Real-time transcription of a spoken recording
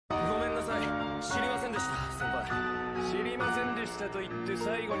りませんでしたと言って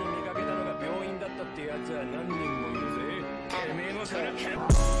最後に見かけたのが病院だったってやつは何人もいるぜ。てめえもそれけ。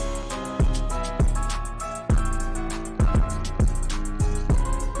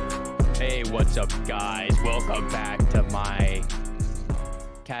Hey, what's up, guys? Welcome back to my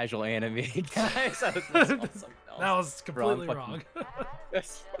casual anime, guys. That was completely wrong.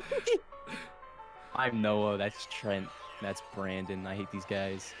 I'm Noah. That's Trent. That's Brandon. I hate these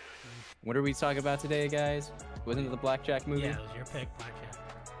guys. What are we talking about today, guys? Wasn't it the Blackjack movie? Yeah, it was your pick, Blackjack.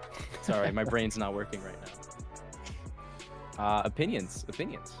 Sorry, my brain's not working right now. Opinions.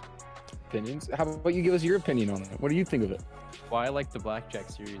 How about you give us your opinion on it? What do you think of it? Well, I like the Blackjack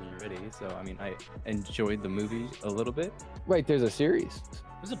series already, so I mean, I enjoyed the movie a little bit. Wait, there's a series.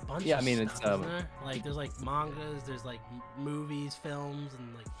 There's a bunch. Yeah, of I mean, stuff, it's, isn't there? Like there's like mangas, there's like movies, films,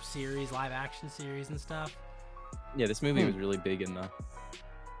 and like series, live action series and stuff. Yeah, this movie was really big in the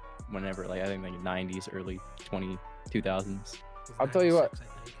whenever, like I think like 90s, early 2000s. I'll tell you what. 96,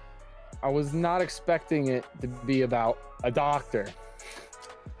 I think. I was not expecting it to be about a doctor,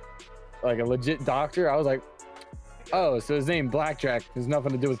 like a legit doctor. I was like, oh, so his name Blackjack has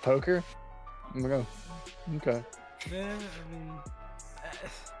nothing to do with poker. I'm like, oh, okay. Yeah, I mean,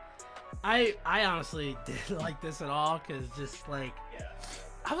 I honestly didn't like this at all because just like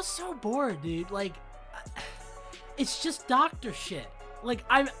I was so bored, dude. Like, it's just doctor shit. Like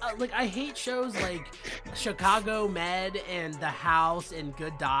I hate shows like Chicago Med and The House and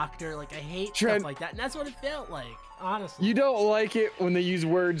Good Doctor. Like I hate Trent, stuff like that, and that's what it felt like. Honestly, You don't like it when they use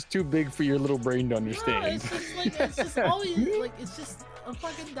words too big for your little brain to no, understand. it's just like it's just always like it's just a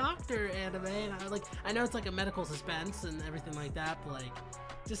fucking doctor anime, and I know it's like a medical suspense and everything like that, but like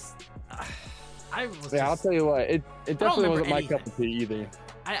just I was Yeah, I'll just, tell you what, it definitely remember wasn't my anything. cup of tea either.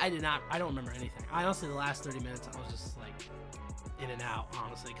 I don't remember anything. I honestly, the last 30 minutes, I was just like in and out,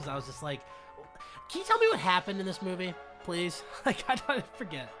 honestly, because I was just like, can you tell me what happened in this movie, please? Like, I don't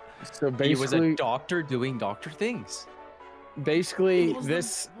forget. So He was a basically, doctor doing doctor things. basically What was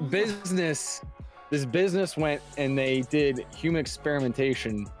this the- business went and they did human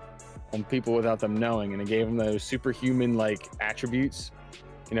experimentation on people without them knowing, and it gave them those superhuman like attributes.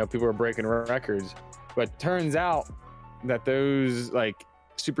 You know, people were breaking records, but turns out that those like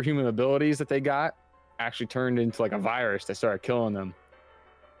superhuman abilities that they got actually turned into like a virus that started killing them.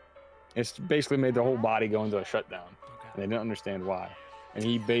 It's basically made their whole body go into a shutdown. Okay. And they didn't understand why. And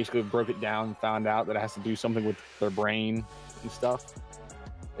he basically broke it down and found out that it has to do something with their brain and stuff.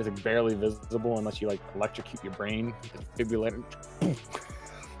 It's like barely visible unless you like electrocute your brain, defibrillator.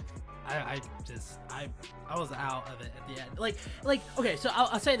 I was out of it at the end. Like okay, so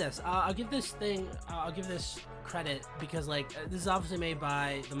I'll say this. I'll give this credit because like this is obviously made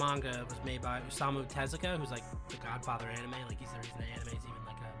by the manga was made by Osamu Tezuka, who's like the Godfather anime. Like he's the reason anime is even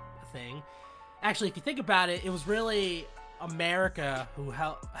like a thing. Actually, if you think about it, it was really America who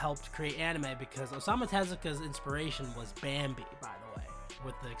helped create anime because Osamu Tezuka's inspiration was Bambi, by the way,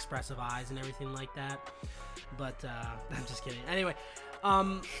 with the expressive eyes and everything like that. But I'm just kidding. Anyway,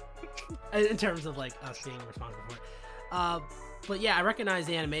 in terms of like us being responsible for it. But yeah, I recognize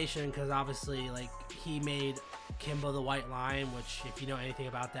the animation because obviously like he made Kimba the White Lion, which if you know anything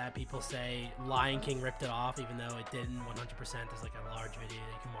about that, people say Lion King ripped it off, even though it didn't 100%. There's like a large video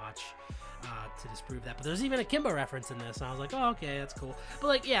you can watch to disprove that. But there's even a Kimba reference in this, and I was like, oh, okay, that's cool. But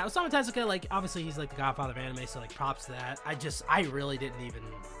like, yeah, Osamu Tezuka, like obviously he's like the godfather of anime, so like props to that. I just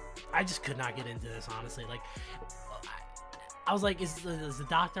could not get into this, honestly. Like, I was like, is the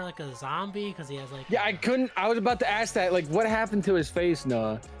doctor like a zombie? Because he has like Yeah, I was about to ask that. Like, what happened to his face,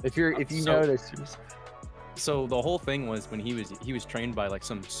 Noah? If you noticed. So the whole thing was when he was trained by like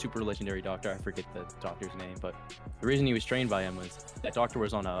some super legendary doctor. I forget the doctor's name, but the reason he was trained by him was that doctor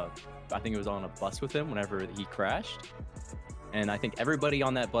was I think it was on a bus with him whenever he crashed, and I think everybody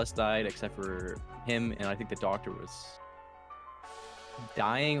on that bus died except for him, and I think the doctor was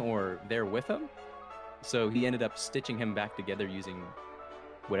dying or there with him. So he ended up stitching him back together using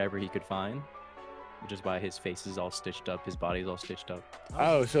whatever he could find, which is why his face is all stitched up, his body's all stitched up.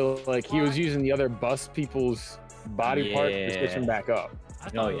 Oh, so like he was using the other bus people's body part to stitch him back up. I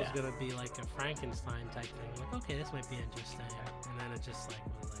thought Oh, it was yeah. gonna be like a Frankenstein type thing. Like, okay, this might be interesting, and then it just like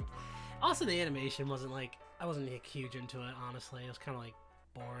was like. Also, the animation wasn't like I wasn't like, huge into it. Honestly, it was kind of like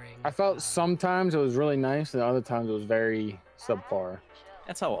boring. I felt sometimes it was really nice, and other times it was very subpar.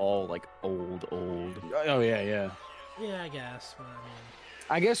 That's how all like old. Oh yeah. Yeah, I guess, but I mean.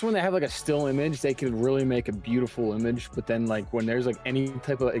 I guess when they have like a still image, they could really make a beautiful image. But then like when there's like any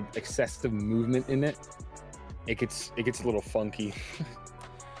type of excessive movement in it, it gets a little funky.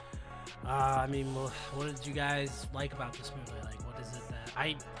 I mean, well, what did you guys like about this movie? Like, what is it that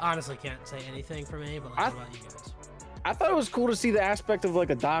I honestly can't say anything for me, but like, what about you guys? I thought it was cool to see the aspect of like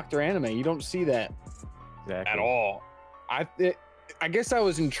a doctor anime. You don't see that Exactly. at all. I guess I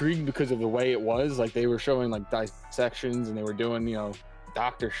was intrigued because of the way it was. Like they were showing like dissections and they were doing, you know,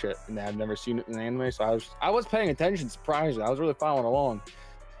 doctor shit, and I've never seen it in anime. So I was paying attention. Surprised, I was really following along.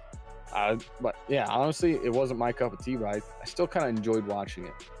 But yeah, honestly, it wasn't my cup of tea, but I still kind of enjoyed watching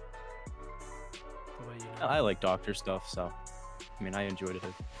it. What about you, I like doctor stuff, so I mean, I enjoyed it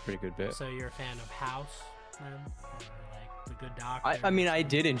a pretty good bit. So you're a fan of House, then, or like The Good Doctor? I mean, I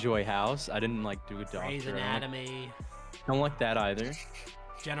did enjoy House. I didn't like do a doctor. Grey's Anatomy, I don't like that either.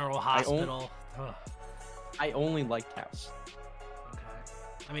 General Hospital. Ugh. I only liked House. Okay.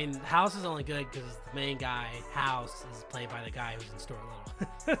 I mean, House is only good because the main guy, House, is played by the guy who's in Stuart Little.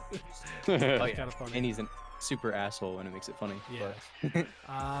 Oh, It's yeah. kind of funny. And he's a super asshole, and it makes it funny. Yeah.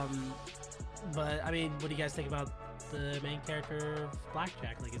 But I mean, what do you guys think about the main character of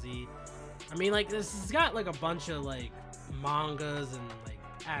Blackjack? Like, is he? I mean, like, this has got like a bunch of like mangas and like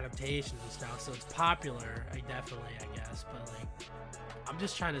adaptations and stuff, so it's popular. I guess, but like, I'm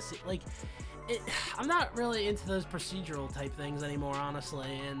just trying to see like. I'm not really into those procedural type things anymore,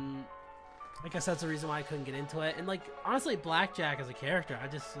 honestly, and I guess that's the reason why I couldn't get into it. And like, honestly, Blackjack as a character, I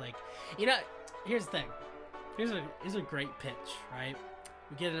just like, you know, here's the thing. Here's a great pitch, right?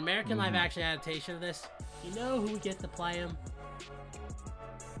 We get an American live action adaptation of this. You know who we get to play him?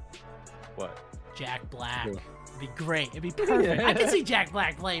 What? Jack Black. Who? It'd be great. It'd be perfect. I can see Jack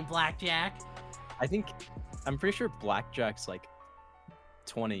Black playing Blackjack. I'm pretty sure Blackjack's like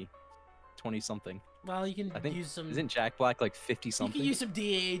 20 something. Well, you can I think use some. isn't Jack Black like 50 You something? can use some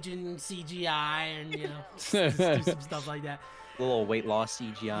de-age and CGI and, you know, just do some stuff like that. A little weight loss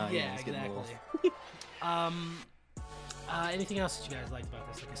CGI. Yeah, he's getting a little- exactly. Anything else that you guys liked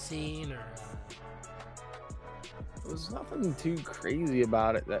about this, like a scene or? There was nothing too crazy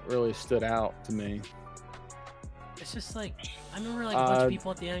about it that really stood out to me. It's just like I remember like a bunch of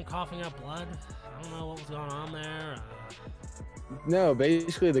people at the end coughing up blood. I don't know what was going on there. No,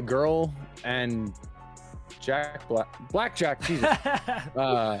 basically the girl and Blackjack, Jesus.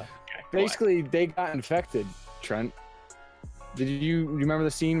 Basically, they got infected. Trent, did you remember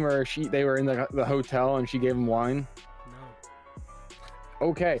the scene where they were in the hotel and she gave him wine? No.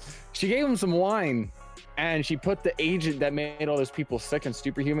 Okay, she gave him some wine, and she put the agent that made all those people sick and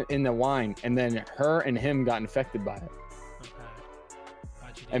superhuman in the wine, and then her and him got infected by it. Okay.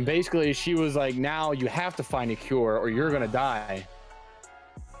 How'd you do And that? basically, she was like, "Now you have to find a cure, or you're gonna die."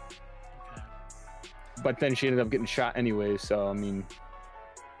 Okay. But then she ended up getting shot anyway. So I mean,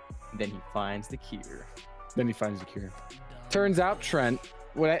 Then he finds the cure. then he finds the cure. Dumb. Turns out, Trent,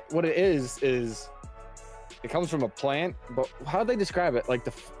 what it is it comes from a plant. But how do they describe it? Like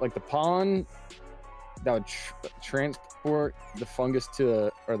the pollen that would transport the fungus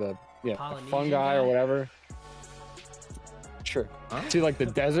to the Polynesian fungi guy? or whatever. Sure. Huh? To like the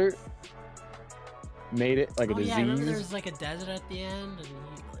desert, made it like a Oh yeah, I remember disease. there's like a desert at the end, and he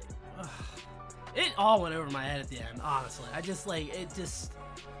like, ugh. It all went over my head at the end. Honestly, I just like it. Just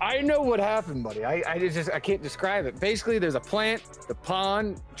I know what happened, buddy. I can't describe it. Basically, there's a plant, the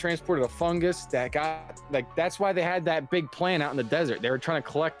pollen transported a fungus that got like that's why they had that big plant out in the desert. They were trying to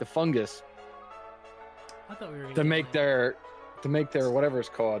collect the fungus I thought we were gonna to get, make like, their whatever it's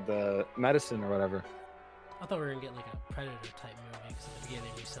called, the medicine or whatever. I thought we were gonna get like a Predator type movie because at the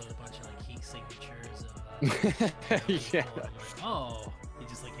beginning we showed a bunch of like heat signatures of. Yeah. People, and I'm like, oh, you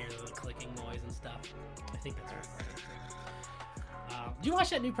just like hear the clicking noise and stuff. I think that's right. Did you watch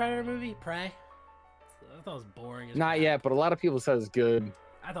that new Predator movie, Prey? I thought it was boring. As Not crap. yet, but a lot of people said it's good.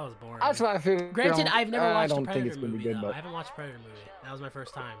 I thought it was boring. That's what I figured. Granted, I've never I watched a don't think Predator it's gonna be movie good, though. but I haven't watched a Predator movie. That was my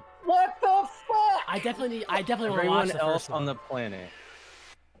first time. what the fuck? I definitely want to watch Everyone the else first one. on the planet.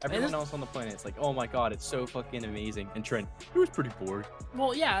 Everyone else on the planet. It's like, oh my god, it's so fucking amazing. And Trent, it was pretty boring.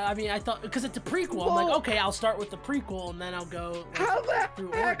 Well, yeah, I mean, I thought because it's a prequel. I'm like, okay, I'll start with the prequel and then I'll go. Like, How the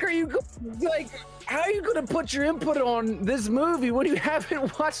through heck order. are you like? How are you gonna put your input on this movie when you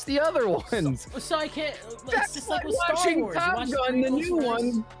haven't watched the other ones? So I can't. Like, That's it's just like like with Star watching Wars. You Top watch Gun, the prequels new first.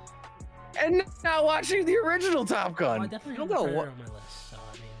 one, and not watching the original Top Well, I Gun. definitely You have don't gotta Predator on my list. So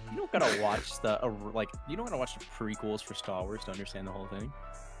I mean, You don't gotta watch you don't gotta watch the prequels for Star Wars to understand the whole thing.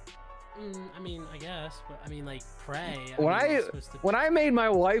 I mean, I guess, but I mean, like Prey. When mean, it's supposed to- When I made my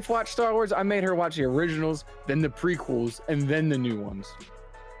wife watch Star Wars, I made her watch the originals, then the prequels, and then the new ones.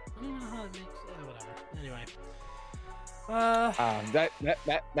 I don't know how it makes. Whatever. Anyway.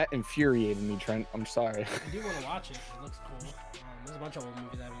 That infuriated me, Trent. I'm sorry. I do want to watch it. It looks cool. There's a bunch of old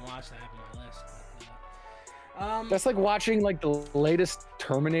movies I haven't watched that I have on my list. But, That's like watching like the latest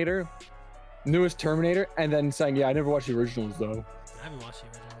Terminator, newest Terminator, and then saying, "Yeah, I never watched the originals though." I haven't watched the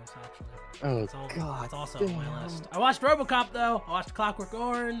originals actually. Oh It's, God. it's also on my damn. list. I watched RoboCop though. I watched Clockwork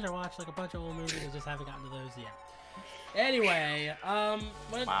Orange. I watched like a bunch of old movies. I just haven't gotten to those yet. Anyway,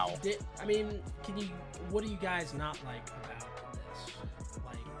 what Wow. what do you guys not like about this?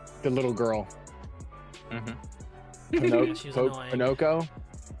 Like, The little girl. Mm-hmm. Yeah, she was annoying. Pinocchio.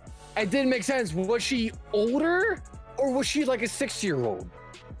 It didn't make sense. Was she older or was she like a 6-year-old?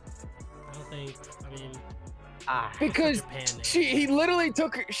 I don't think. I mean, Because Japan name. he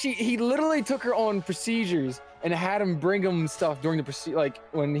literally took her on procedures and had him bring him stuff during the procedure. Like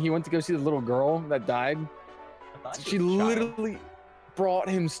when he went to go see the little girl that died, she literally brought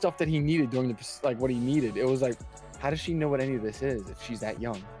him stuff that he needed during the what he needed. It was like, how does she know what any of this is if she's that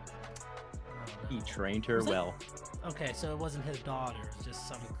young? I don't He know. trained her Was that- well. Okay, so it wasn't his daughter. It was just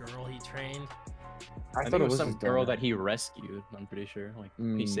some girl he trained. I think it was some girl that he rescued. I'm pretty sure. Like he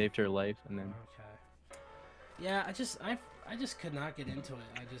Mm. saved her life, and then Okay. Yeah, I just could not get into it.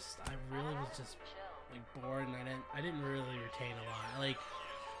 I really was just like bored, and I didn't really retain a lot. Like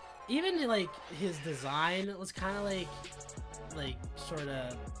even like his design was kind of like sort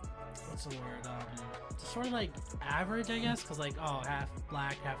of what's the word sort of like average, I guess, because like half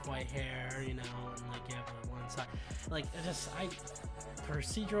black, half white hair, you know, and like you have like one side. Like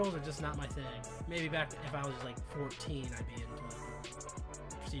procedurals are just not my thing. Maybe back if I was like 14, I'd be into it.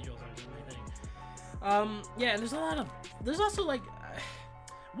 Procedurals aren't really my thing. Yeah, and there's also like,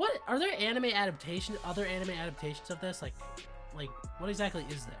 what are there other anime adaptations of this? Like what exactly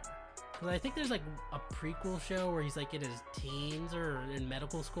is there? Because I think there's like a prequel show where he's like in his teens or in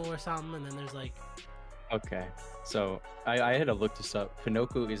medical school or something, and then there's like, okay. So I had to look this up.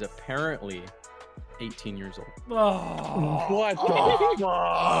 Pinocchio is apparently 18 years old. oh, What the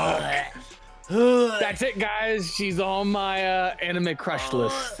fuck? That's it, guys. She's on my anime crush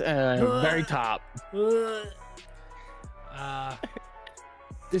list. Very top.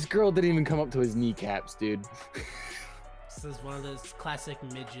 This girl didn't even come up to his kneecaps, dude. This is one of those classic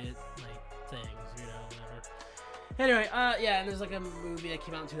midget like things, you know, whatever. Anyway, yeah, and there's like a movie that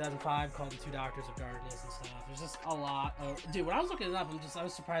came out in 2005 called The Two Doctors of Darkness and stuff. There's just a lot of, dude, when I was looking it up, I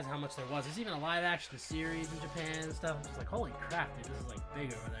was surprised how much there was. There's even a live action series in Japan and stuff. I'm just like, holy crap, dude, this is like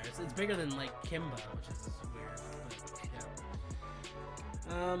big over there. It's bigger than like Kimba, which is weird, but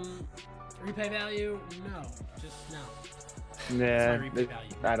yeah. Repay value? No, just no. Nah, It's my replay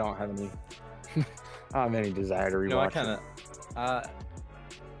value. I don't have any. I don't have any desire to rewatch No, I it. kind of.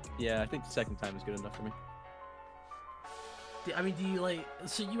 Yeah, I think the second time is good enough for me. I mean, do you like,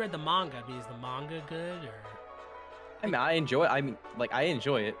 so you read the manga, I mean, is the manga good, or? I mean, I enjoy. I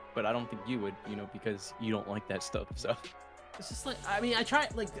enjoy it, but I don't think you would, you know, because you don't like that stuff. So. It's just like, I mean, I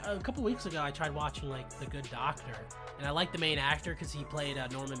tried, like, a couple weeks ago, I tried watching, like, The Good Doctor, and I liked the main actor because he played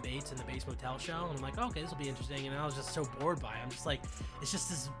Norman Bates in the Bates Motel show, and I'm like, oh, okay, this will be interesting, and I was just so bored by it. I'm just like, it's just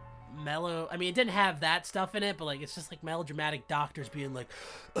this mellow, I mean, it didn't have that stuff in it, but, like, it's just, like, melodramatic doctors being like,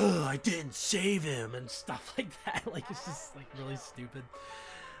 oh, I didn't save him, and stuff like that. Like, it's just, like, really stupid.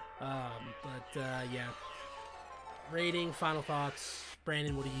 Yeah. Rating, final thoughts.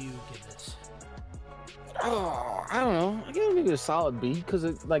 Brandon, what do you give this? Oh, I don't know. I give it a solid B because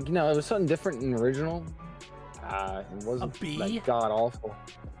it, like, you know, it was something different in the original. It wasn't A B? like god awful.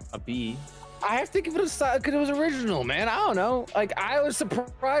 A B. I have to give it a solid because it was original, man. I don't know. Like, I was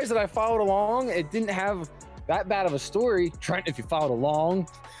surprised that I followed along. It didn't have that bad of a story. Trent, if you followed along,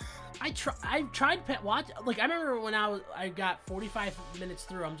 I tried watch, like, I remember when I got 45 minutes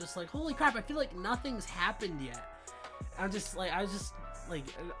through, I'm just like, holy crap, I feel like nothing's happened yet. I was just like, I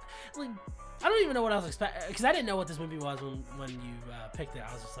don't even know what I was expecting, because I didn't know what this movie was when you picked it.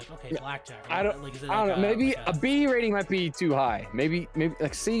 I was just like, okay, blackjack. I don't, like, is it I don't like know. Maybe like a B rating might be too high. Maybe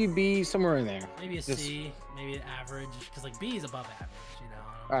like C, B, somewhere in there. maybe a just- C, maybe an average, because like B is above average, you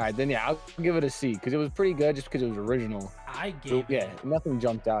know. All right, then yeah, I'll give it a C because it was pretty good just because it was original. I So, gave yeah, it, nothing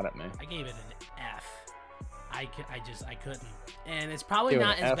jumped out at me. I gave it an F. I couldn't, and it's probably Give it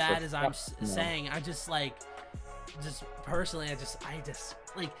not an as F bad or as I'm no. saying. I just personally, I just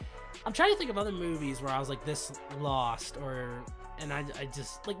like, I'm trying to think of other movies where I was like this lost, and I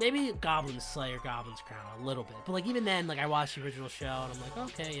just like, maybe Goblin Slayer, Goblin's Crown a little bit, but like even then, like I watched the original show and I'm like,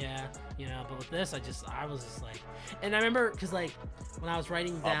 okay, yeah, you know, but with this, I was just like, and I remember because like when I was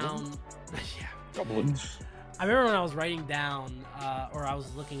writing down, yeah, Goblins. I remember when I was writing down, or I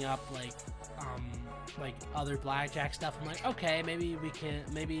was looking up like other blackjack stuff. I'm like, okay, maybe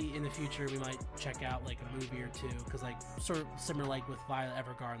in the future we might check out like a movie or two, because like sort of similar like with Violet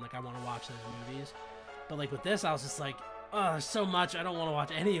Evergarden, like I want to watch those movies. But like with this, I was just like, oh, there's so much I don't want to watch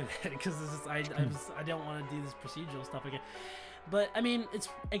any of it because I don't want to do this procedural stuff again. But I mean, it's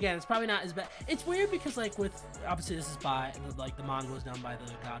probably not as bad. It's weird because like with obviously this is by like the manga was done by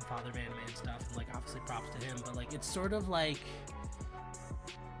the Godfather of anime and stuff, and like obviously props to him. But like it's sort of like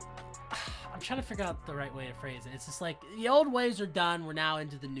I'm trying to figure out the right way to phrase it. It's just like the old ways are done. We're now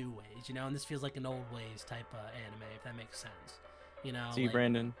into the new ways, you know. And this feels like an old ways type of anime, if that makes sense. You know. See, like,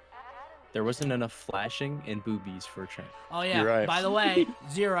 Brandon, there wasn't enough flashing and boobies for Trent. Oh yeah. You're right. By the way,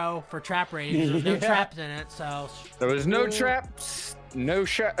 0 for trap ratings. There's no Yeah. traps in it, so. There was no traps, no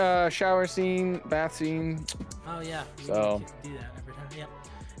shower scene, bath scene. Oh yeah. You So- do that every time. Yep.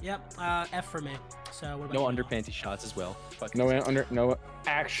 Yep. F for me. So what about No you, Noah? underpanty shots as well. Fuck No this. no.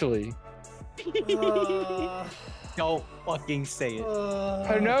 Actually, Don't fucking say it.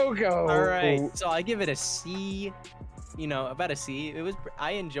 Pinoco. All right, so I give it a C. You know, about a C. It was.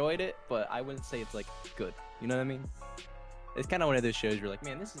 I enjoyed it, but I wouldn't say it's like good. You know what I mean? It's kind of one of those shows where you're like,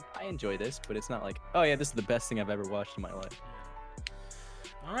 man, this is. I enjoy this, but it's not like, oh yeah, this is the best thing I've ever watched in my life.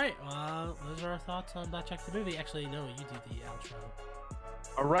 All right. Those are our thoughts on Black Jack the movie. Actually, no, you do the outro.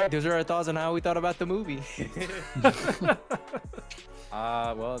 All right, those are our thoughts on how we thought about the movie.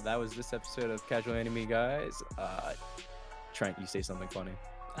 Well, that was this episode of Casual Anime Guys. Trent, you say something funny.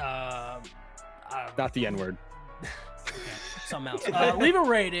 Not the N word. Okay, something else. Leave a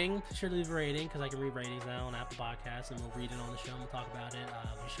rating. Be sure to leave a rating because I can read ratings now on Apple Podcasts, and we'll read it on the show and we'll talk about it.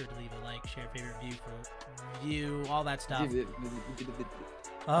 Be sure to leave a like, share, favorite, review, all that stuff.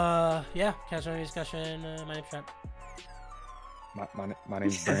 Yeah, casual anime discussion. My name's Trent. My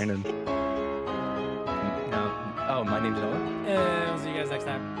name's Brandon. No. Oh, my name's Noah. We'll see you guys next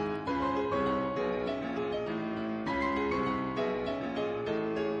time.